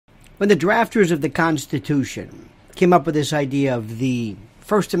When the drafters of the Constitution came up with this idea of the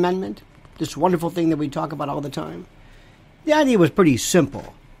First Amendment, this wonderful thing that we talk about all the time, the idea was pretty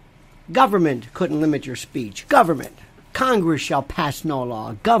simple. Government couldn't limit your speech. Government. Congress shall pass no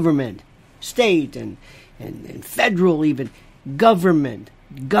law. Government. State and federal even. Government.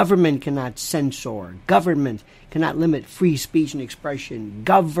 Government cannot censor. Government cannot limit free speech and expression.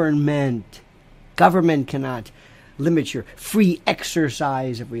 Government cannot limit your free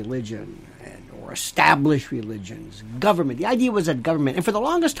exercise of religion or establish religions. Government. The idea was that government, and for the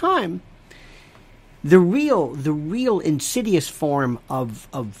longest time, the real insidious form of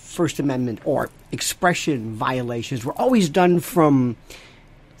First Amendment or expression violations were always done from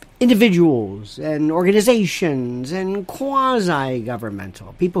individuals and organizations and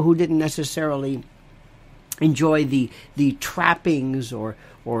quasi-governmental people who didn't necessarily enjoy the trappings or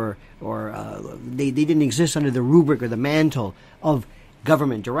they didn't exist under the rubric or the mantle of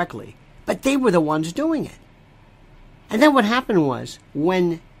government directly, but they were the ones doing it. And then what happened was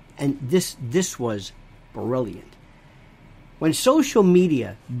and this was brilliant. When social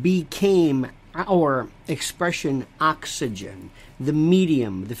media became our expression oxygen, the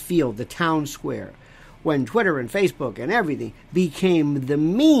medium, the field, the town square, when Twitter and Facebook and everything became the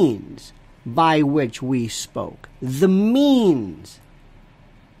means by which we spoke, the means,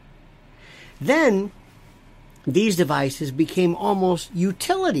 then these devices became almost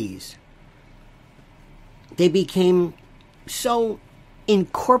utilities. They became so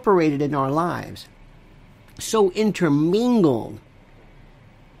incorporated in our lives, so intermingled,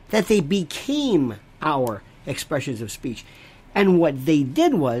 that they became our expressions of speech. And what they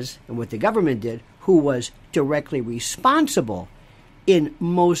did was, and what the government did, who was directly responsible in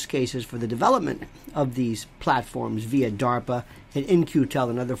most cases for the development of these platforms via DARPA and In-Q-Tel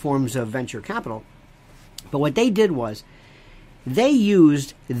and other forms of venture capital. But what they did was they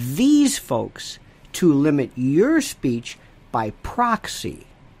used these folks to limit your speech by proxy.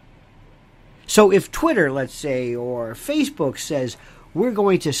 So if Twitter, let's say, or Facebook says, we're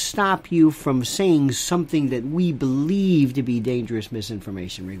going to stop you from saying something that we believe to be dangerous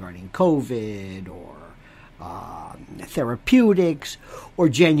misinformation regarding COVID or therapeutics or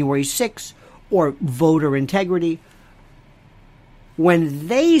January 6th or voter integrity, when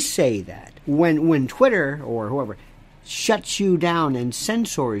they say that, when Twitter or whoever shuts you down and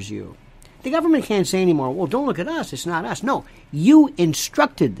censors you, the government can't say anymore, well, don't look at us, it's not us. No, you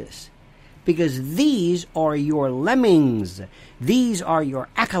instructed this because these are your lemmings. These are your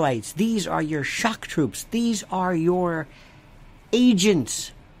acolytes. These are your shock troops. These are your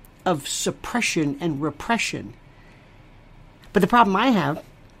agents of suppression and repression. But the problem I have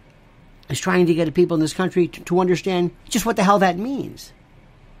is trying to get people in this country to understand just what the hell that means.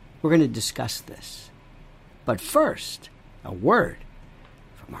 We're going to discuss this. But first, a word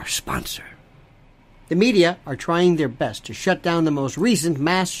from our sponsor. The media are trying their best to shut down the most recent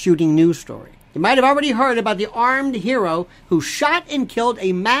mass shooting news story. You might have already heard about the armed hero who shot and killed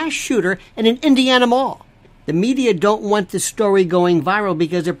a mass shooter in an Indiana mall. The media don't want the story going viral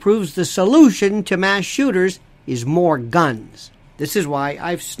because it proves the solution to mass shooters is more guns. This is why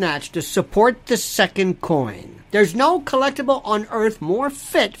I've snatched a Support the Second coin. There's no collectible on earth more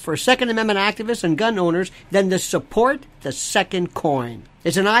fit for Second Amendment activists and gun owners than the Support the Second coin.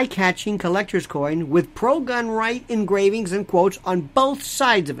 It's an eye-catching collector's coin with pro-gun right engravings and quotes on both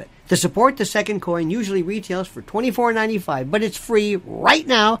sides of it. The Support the Second coin usually retails for $24.95, but it's free right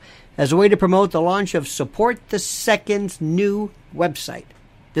now as a way to promote the launch of Support the Second's new website.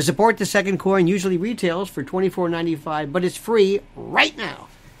 The Support the Second coin usually retails for $24.95, but it's free right now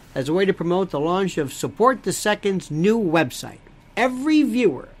as a way to promote the launch of Support the Second's new website. Every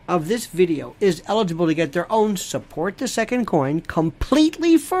viewer of this video is eligible to get their own Support the Second coin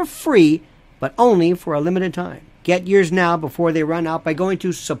completely for free, but only for a limited time. Get yours now before they run out by going to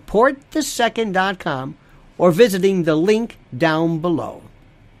supportthesecond.com or visiting the link down below.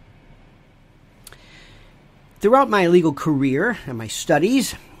 Throughout my legal career and my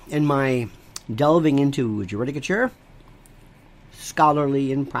studies and my delving into juridicature,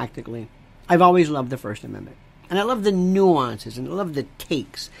 scholarly and practically, I've always loved the First Amendment. And I love the nuances, and I love the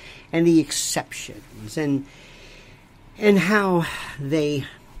takes, and the exceptions, and how they,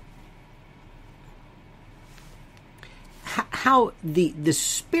 how the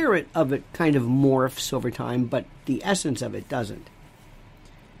spirit of it kind of morphs over time, but the essence of it doesn't.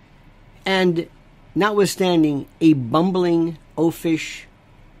 And notwithstanding a bumbling, oafish,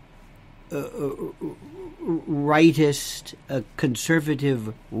 rightist, a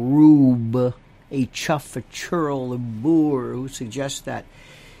conservative rube, a chuff, a churl, a boor who suggests that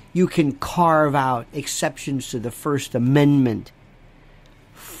you can carve out exceptions to the First Amendment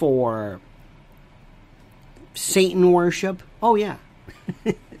for Satan worship. Oh, yeah.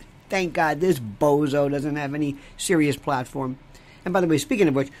 Thank God this bozo doesn't have any serious platform. And by the way, speaking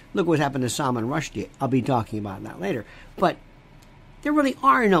of which, look what happened to Salman Rushdie. I'll be talking about that later. But there really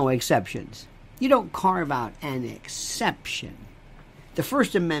are no exceptions. You don't carve out an exception. The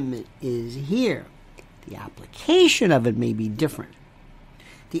First Amendment is here. The application of it may be different.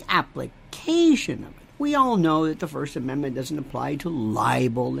 The application of it. We all know that the First Amendment doesn't apply to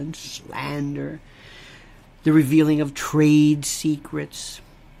libel and slander, the revealing of trade secrets,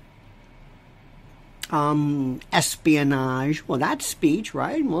 espionage. Well, that's speech,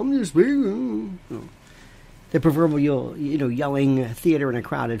 right? Well, I'm just speaking. The proverbial, yelling theater in a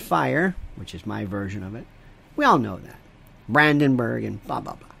crowded fire, which is my version of it. We all know that. Brandenburg and blah,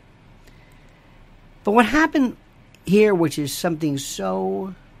 blah, blah. But what happened here, which is something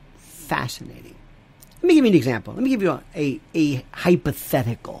so fascinating. Let me give you an example. Let me give you a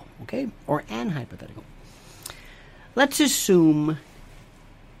hypothetical, okay? Or an hypothetical. Let's assume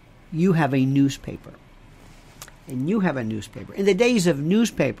you have a newspaper. And you have a newspaper. In the days of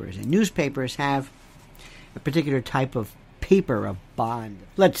newspapers, and newspapers have a particular type of paper, of bond.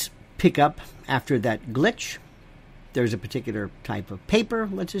 Let's pick up after that glitch. There's a particular type of paper,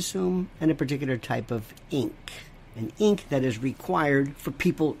 let's assume, and a particular type of ink. An ink that is required for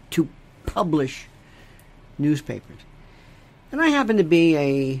people to publish newspapers. And I happen to be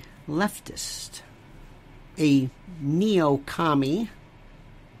a leftist, a neo-commie,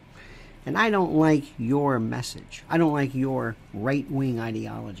 and I don't like your message. I don't like your right-wing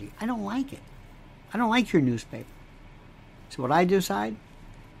ideology. I don't like it. I don't like your newspaper. So what I decide?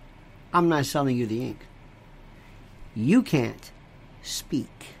 I'm not selling you the ink. You can't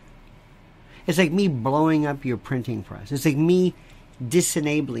speak. It's like me blowing up your printing press. It's like me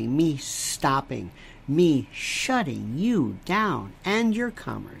disenabling, me stopping, me shutting you down, and your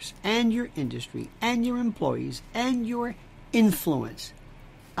commerce, and your industry, and your employees, and your influence.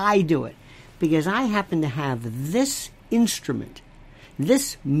 I do it because I happen to have this instrument,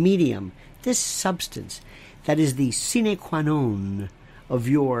 this medium, this substance that is the sine qua non of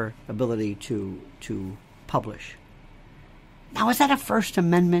your ability to publish. Now, is that a First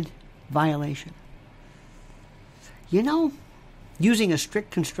Amendment violation? Using a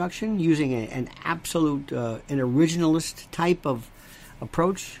strict construction, using an absolute, an originalist type of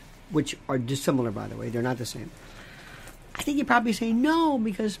approach, which are dissimilar, by the way, they're not the same. I think you'd probably say no,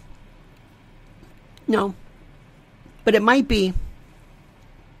 because no. But it might be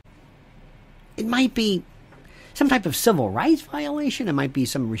some type of civil rights violation. It might be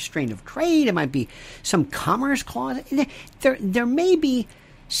some restraint of trade. It might be some commerce clause. There may be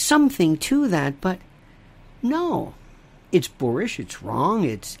something to that, but no. It's boorish, it's wrong,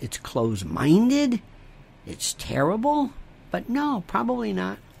 it's close-minded, it's terrible, but no, probably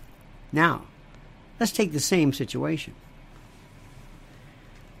not. Now, let's take the same situation.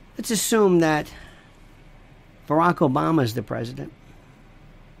 Let's assume that Barack Obama is the president,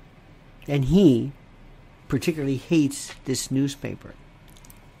 and he particularly hates this newspaper,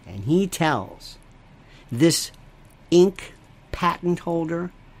 and he tells this ink patent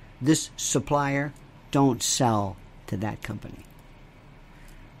holder, this supplier, don't sell to that company.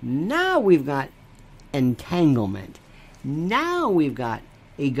 Now we've got entanglement. Now we've got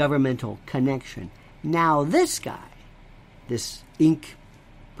a governmental connection. Now this guy, this ink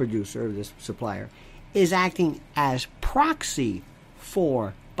producer, this supplier, is acting as proxy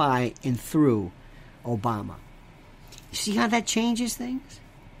for, by, and through Obama. You see how that changes things?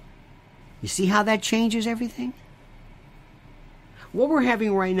 You see how that changes everything? What we're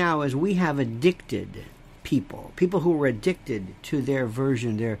having right now is we have addicted people who are addicted to their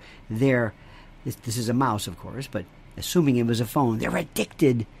version, this is a mouse, of course, but assuming it was a phone, they're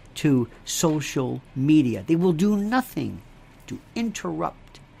addicted to social media. They will do nothing to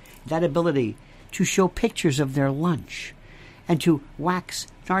interrupt that ability to show pictures of their lunch and to wax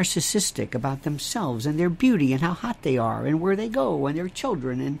narcissistic about themselves and their beauty and how hot they are and where they go and their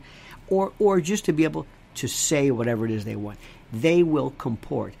children, and or just to be able to say whatever it is they want. They will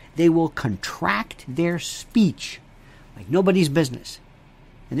comport. They will contract their speech like nobody's business.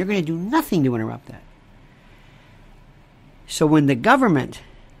 And they're going to do nothing to interrupt that. So when the government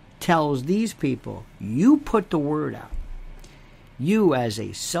tells these people, you put the word out, you as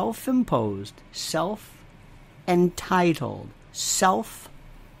a self-imposed, self-entitled,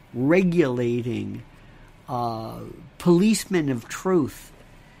 self-regulating policeman of truth,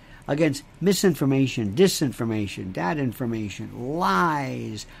 against misinformation, disinformation, data information,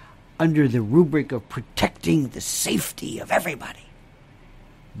 lies, under the rubric of protecting the safety of everybody.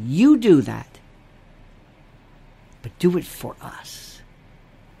 You do that, but do it for us.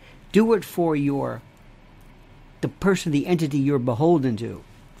 Do it for the person, the entity you're beholden to,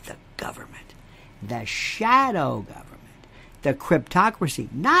 the government, the shadow government, the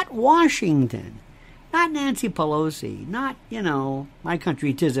cryptocracy, not Washington, not Nancy Pelosi, not, my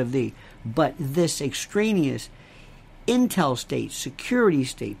country 'tis of thee, but this extraneous intel state, security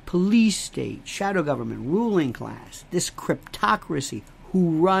state, police state, shadow government, ruling class, this cryptocracy who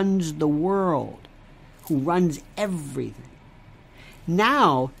runs the world, who runs everything.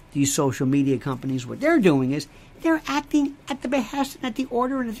 Now, these social media companies, what they're doing is they're acting at the behest and at the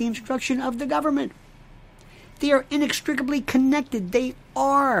order and at the instruction of the government. They are inextricably connected. They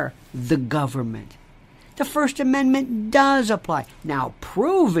are the government. The First Amendment does apply. Now,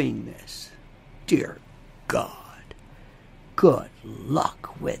 proving this, dear God, good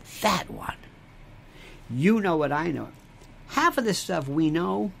luck with that one. You know what I know. Half of the stuff we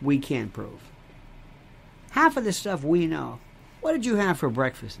know, we can't prove. Half of the stuff we know. What did you have for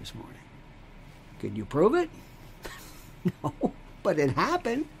breakfast this morning? Could you prove it? No, but it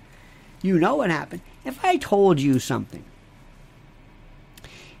happened. You know it happened. If I told you something,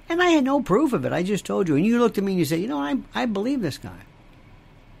 and I had no proof of it, I just told you, and you looked at me and you said, I believe this guy.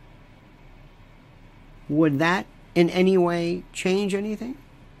 Would that in any way change anything?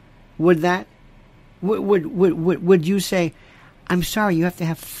 Would you say, I'm sorry, you have to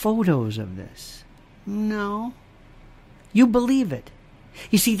have photos of this? No. You believe it.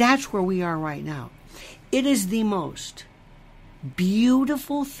 You see, that's where we are right now. It is the most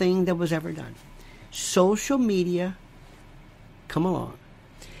beautiful thing that was ever done. Social media, come along.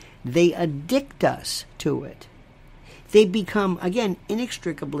 They addict us to it. They become, again,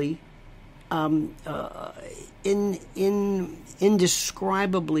 inextricably,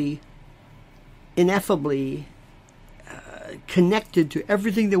 indescribably, ineffably connected to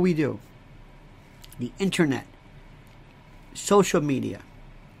everything that we do. The internet, social media,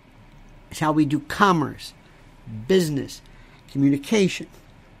 it's how we do commerce, business, communication.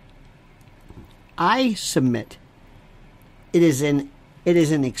 I submit it is an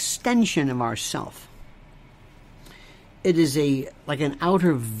extension of ourself. It is like an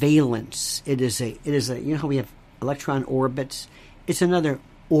outer valence. It is a how we have electron orbits. It's another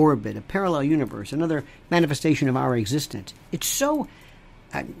orbit, a parallel universe, another manifestation of our existence. It's so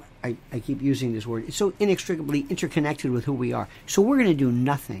I keep using this word. It's so inextricably interconnected with who we are. So we're going to do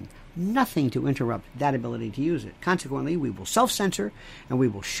nothing to interrupt that ability to use it. Consequently, we will self-censor and we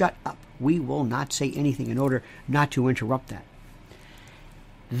will shut up. We will not say anything in order not to interrupt that.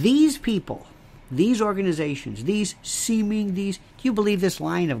 These people, these organizations, do you believe this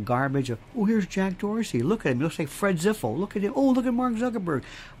line of garbage of, here's Jack Dorsey, look at him, he looks like Fred Ziffel, look at him, look at Mark Zuckerberg,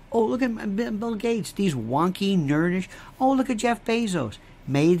 look at Bill Gates, these wonky, nerdish, look at Jeff Bezos,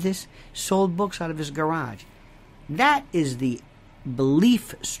 made this, sold books out of his garage. That is the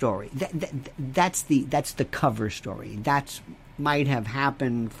belief story. That's the cover story. That might have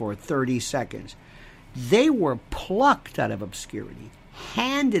happened for 30 seconds. They were plucked out of obscurity,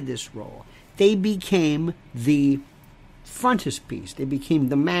 handed this role. They became the frontispiece. They became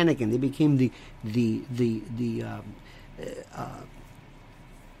the mannequin. They became the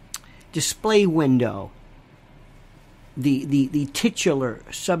display window. The titular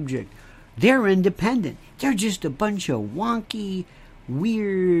subject. They're independent. They're just a bunch of wonky,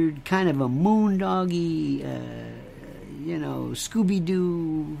 weird, kind of a moondoggy,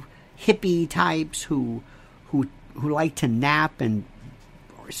 Scooby-Doo hippie types who like to nap and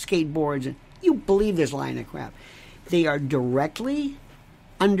or skateboards. And you believe this line of crap. They are directly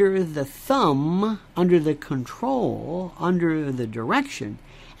under the thumb, under the control, under the direction.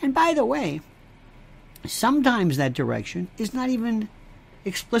 And by the way, sometimes that direction is not even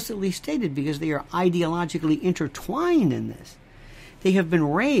explicitly stated because they are ideologically intertwined in this. They have been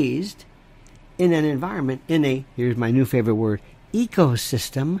raised in an environment, here's my new favorite word,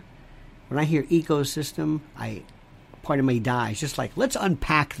 ecosystem. When I hear ecosystem, part of me dies. Just like, let's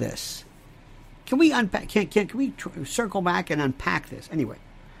unpack this. Can we unpack? Can we circle back and unpack this? Anyway,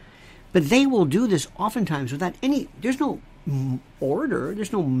 but they will do this oftentimes without there's no order,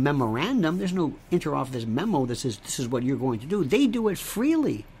 there's no memorandum, there's no enter off this memo that says this is what you're going to do. They do it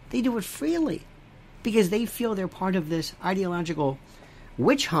freely. Because they feel they're part of this ideological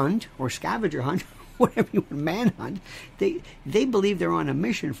witch hunt or scavenger hunt, whatever you want, manhunt. They believe they're on a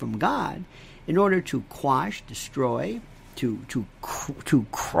mission from God in order to quash, destroy, to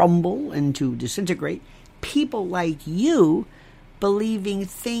crumble and to disintegrate people like you believing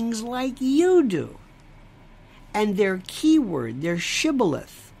things like you do. And their keyword, their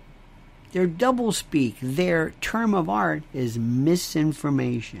shibboleth, their doublespeak, their term of art is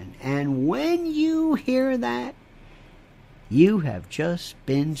misinformation. And when you hear that, you have just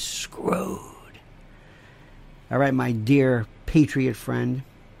been screwed. All right, my dear patriot friend.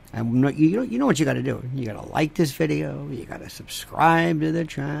 You know what you got to do. You got to like this video. You got to subscribe to the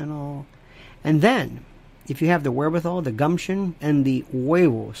channel. And then, if you have the wherewithal, the gumption, and the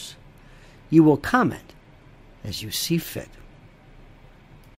huevos, you will comment as you see fit.